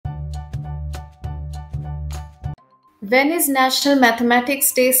When is National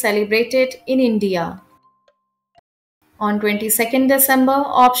Mathematics Day celebrated in India? On 22nd December,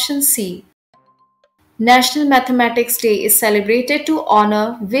 option C. National Mathematics Day is celebrated to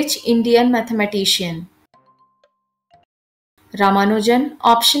honor which Indian mathematician? Ramanujan,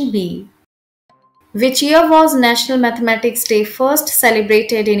 option B. Which year was National Mathematics Day first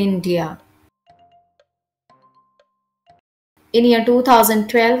celebrated in India? In year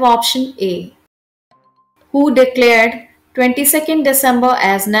 2012, option A. Who declared 22nd December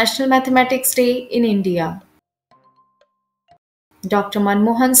as National Mathematics Day in India? Dr.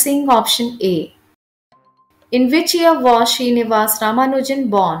 Manmohan Singh, option A. In which year was Srinivas Ramanujan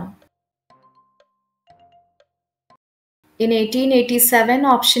born? In 1887,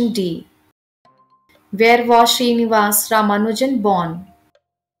 option D. Where was Srinivas Ramanujan born?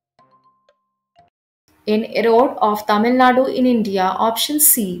 In Erode of Tamil Nadu in India, option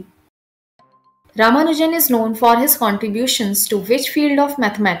C. Ramanujan is known for his contributions to which field of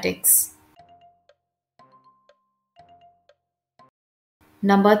mathematics?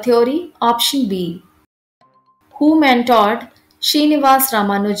 Number theory, option B. Who mentored Srinivas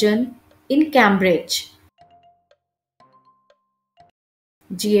Ramanujan in Cambridge?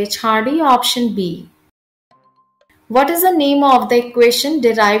 G.H. Hardy, option B. What is the name of the equation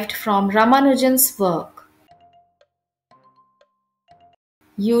derived from Ramanujan's work?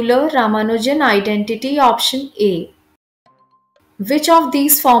 Euler-Ramanujan identity, option A. Which of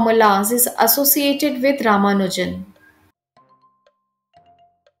these formulas is associated with Ramanujan?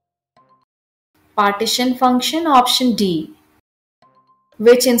 Partition function, option D.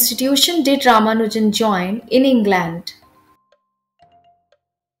 Which institution did Ramanujan join in England?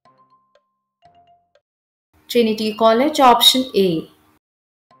 Trinity College, option A.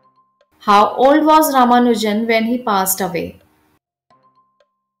 How old was Ramanujan when he passed away?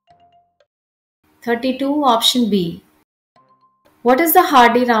 32, option B. What is the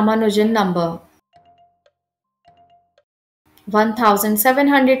Hardy-Ramanujan number?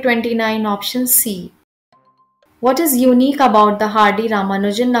 1729, option C. What is unique about the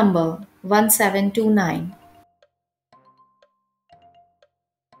Hardy-Ramanujan number 1729?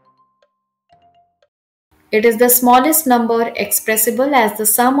 It is the smallest number expressible as the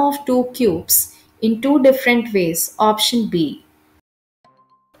sum of two cubes in two different ways, option B.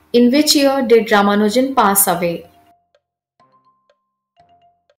 In which year did Ramanujan pass away?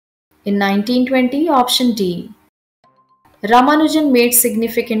 In 1920, option D. Ramanujan made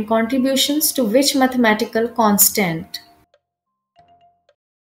significant contributions to which mathematical constant?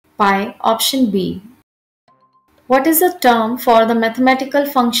 Pi, option B. What is the term for the mathematical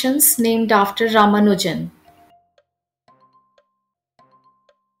functions named after Ramanujan?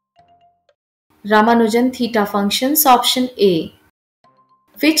 Ramanujan theta functions, option A.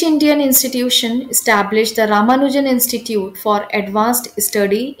 Which Indian institution established the Ramanujan Institute for Advanced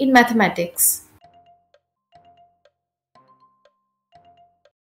Study in Mathematics?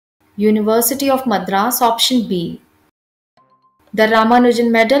 University of Madras, option B. The Ramanujan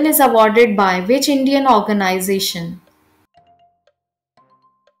Medal is awarded by which Indian organization?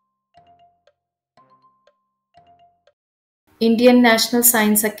 Indian National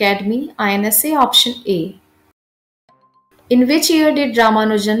Science Academy, INSA, option A. In which year did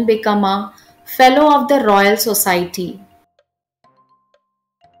Ramanujan become a Fellow of the Royal Society?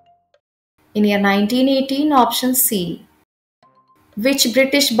 In year 1918, option C. Which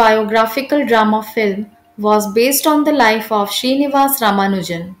British biographical drama film was based on the life of Srinivas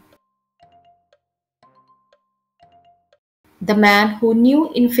Ramanujan? The Man Who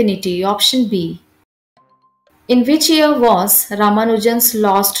Knew Infinity, option B. In which year was Ramanujan's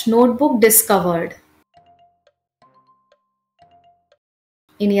lost notebook discovered?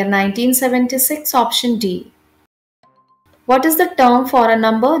 In year 1976, option D. What is the term for a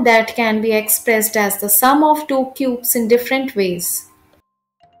number that can be expressed as the sum of two cubes in different ways?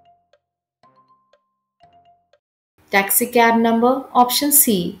 Taxicab number, option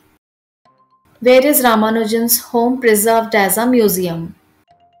C. Where is Ramanujan's home preserved as a museum?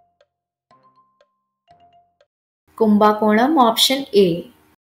 Kumbakonam, option A.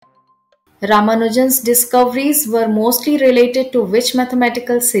 Ramanujan's discoveries were mostly related to which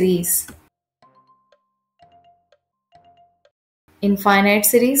mathematical series? Infinite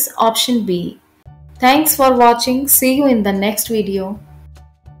series, option B. Thanks for watching. See you in the next video.